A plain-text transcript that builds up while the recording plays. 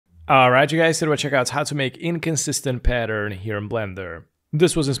Alright you guys, today we'll check out how to make inconsistent pattern here in Blender.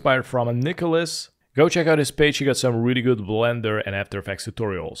 This was inspired from Nicholas. Go check out his page, he got some really good Blender and After Effects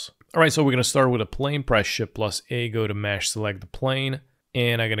tutorials. Alright, so we're gonna start with a plane, press Shift plus A, go to Mesh, select the plane.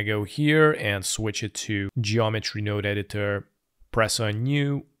 And I'm gonna go here and switch it to Geometry Node Editor, press on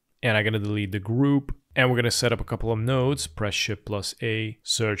New, and I'm gonna delete the group. And we're gonna set up a couple of nodes, press Shift plus A,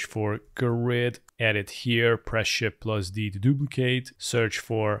 search for Grid, add it here, press Shift plus D to duplicate, search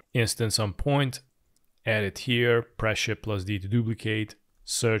for Instance on Point, add it here, press Shift plus D to duplicate,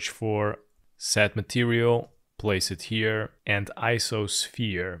 search for Set Material, place it here, and ISO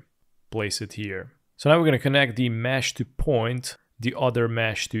Sphere, place it here. So now we're gonna connect the mesh to point, the other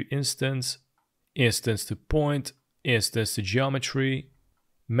mesh to instance, instance to point, instance to geometry,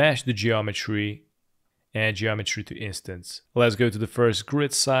 mesh to geometry, and geometry to instance. Let's go to the first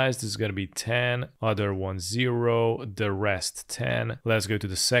grid size. This is going to be 10, other one 0, the rest 10. Let's go to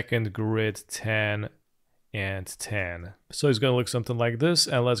the second grid, 10 and 10. So it's going to look something like this.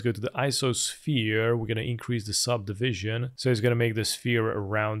 And let's go to the ISO sphere. We're going to increase the subdivision. So it's going to make the sphere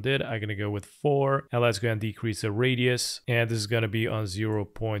rounded. I'm going to go with 4. And let's go and decrease the radius. And this is going to be on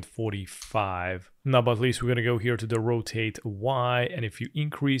 0.45. Now, but at least we're going to go here to the rotate Y. And if you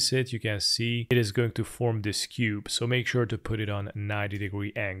increase it, you can see it is going to form this cube. So make sure to put it on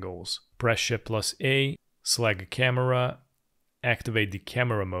 90-degree angles. Press Shift plus A, select a camera, activate the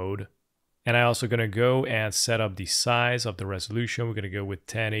camera mode. And I'm also going to go and set up the size of the resolution. We're going to go with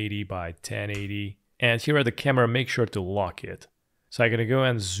 1080 by 1080. And here at the camera, make sure to lock it. So I'm going to go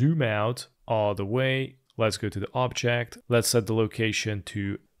and zoom out all the way. Let's go to the object. Let's set the location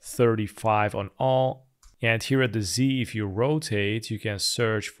to 35 on all. And here at the Z, if you rotate, you can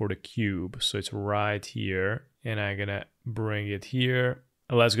search for the cube. So it's right here. And I'm going to bring it here.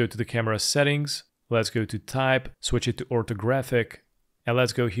 And let's go to the camera settings. Let's go to type, switch it to orthographic. And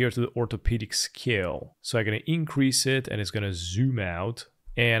let's go here to the orthopedic scale. So I'm going to increase it and it's going to zoom out.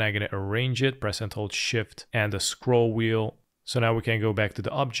 And I'm going to arrange it, press and hold Shift and the scroll wheel. So now we can go back to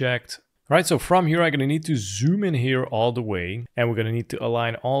the object. All right, so from here, I'm going to need to zoom in here all the way. And we're going to need to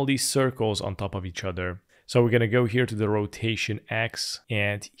align all these circles on top of each other. So we're going to go here to the rotation X,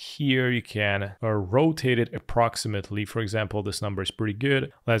 and here you can rotate it approximately. For example, this number is pretty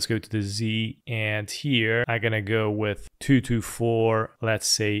good. Let's go to the Z, and here I'm going to go with 224, let's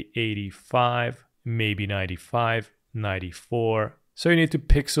say 85, maybe 95, 94. So you need to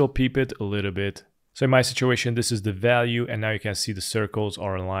pixel peep it a little bit. So in my situation, this is the value, and now you can see the circles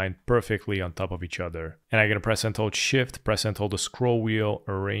are aligned perfectly on top of each other. And I'm going to press and hold Shift, press and hold the scroll wheel,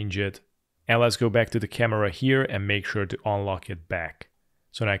 arrange it. And let's go back to the camera here and make sure to unlock it back.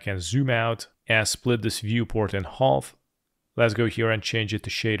 So now I can zoom out and split this viewport in half. Let's go here and change it to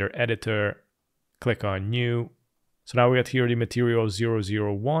shader editor. Click on new. So now we got here the material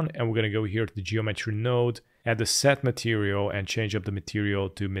 001, and we're going to go here to the geometry node, add the set material and change up the material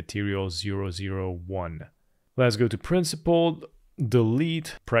to material 001. Let's go to principled,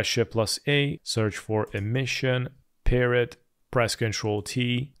 delete, press Shift plus A, search for emission, pair it, press Ctrl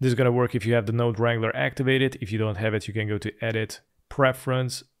T. This is going to work if you have the node wrangler activated. If you don't have it, you can go to edit,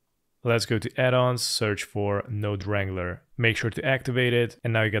 preference. Let's go to add-ons, search for node wrangler. Make sure to activate it,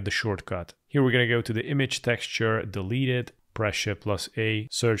 and now you get the shortcut. Here we're going to go to the image texture, delete it, press Shift plus A,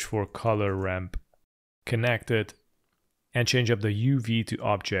 search for color ramp, connect it, and change up the UV to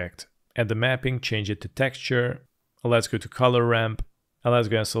object. Add the mapping, change it to texture. Let's go to color ramp, and let's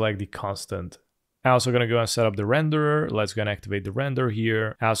go and select the constant. I'm also going to go and set up the renderer. Let's go and activate the render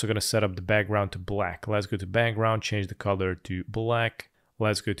here. I'm also going to set up the background to black. Let's go to background, change the color to black.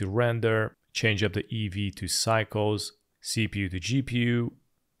 Let's go to render, change up the EV to cycles, CPU to GPU,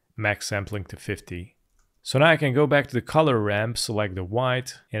 max sampling to 50. So now I can go back to the color ramp, select the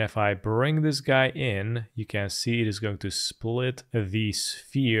white, and if I bring this guy in, you can see it is going to split the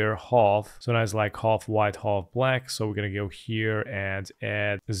sphere half. So now it's like half white, half black. So we're going to go here and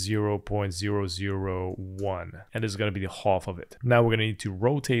add 0.001, and this is going to be the half of it. Now we're going to need to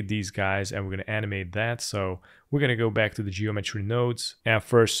rotate these guys, and we're going to animate that. So we're going to go back to the geometry nodes and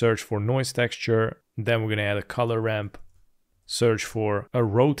first search for noise texture. Then we're going to add a color ramp, search for a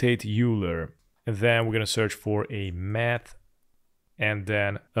rotate Euler. And then we're going to search for a math, and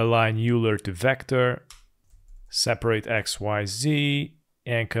then align Euler to vector, separate XYZ,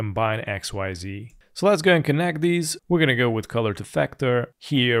 and combine XYZ. So let's go and connect these. We're going to go with color to vector.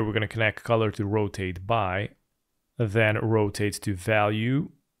 Here we're going to connect color to rotate by, then rotate to value,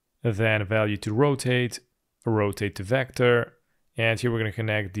 then value to rotate, rotate to vector. And here we're going to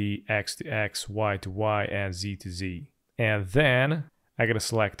connect the X to X, Y to Y, and Z to Z. And then I'm going to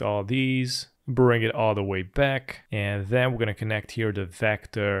select all these, bring it all the way back, and then we're going to connect here the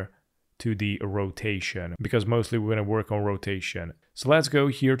vector to the rotation because mostly we're going to work on rotation. So let's go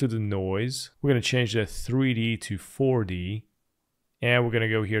here to the noise. We're going to change the 3D to 4D. And we're going to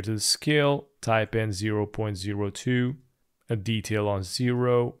go here to the scale, type in 0.02, a detail on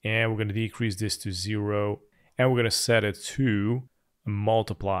 0, and we're going to decrease this to 0, and we're going to set it to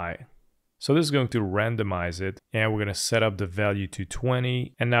multiply. So this is going to randomize it, and we're going to set up the value to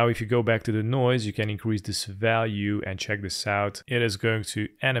 20. And now if you go back to the noise, you can increase this value and check this out. It is going to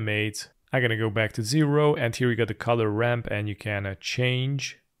animate. I'm going to go back to 0, and here you got the color ramp, and you can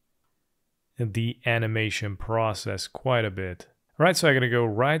change the animation process quite a bit. All right, so I'm going to go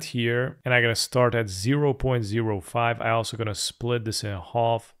right here, and I'm going to start at 0.05. I'm also going to split this in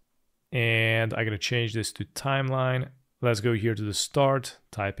half, and I'm going to change this to timeline. Let's go here to the start,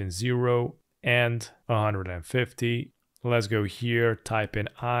 type in 0 and 150. Let's go here, type in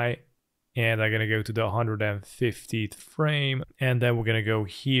I, and I'm going to go to the 150th frame. And then we're going to go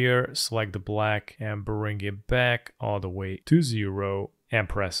here, select the black and bring it back all the way to 0 and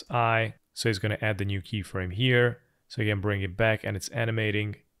press I. So it's going to add the new keyframe here. So you can bring it back and it's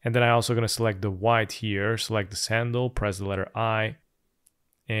animating. And then I'm also going to select the white here, select the handle, press the letter I,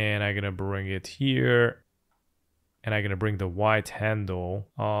 and I'm going to bring it here. And I'm going to bring the white handle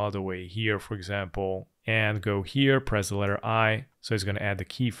all the way here, for example, and go here, press the letter I. So it's going to add the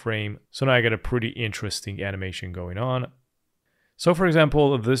keyframe. So now I get a pretty interesting animation going on. So for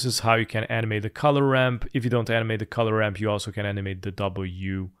example, this is how you can animate the color ramp. If you don't animate the color ramp, you also can animate the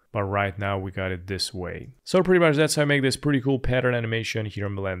W. But right now we got it this way. So pretty much that's how I make this pretty cool pattern animation here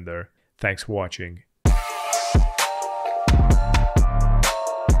in Blender. Thanks for watching.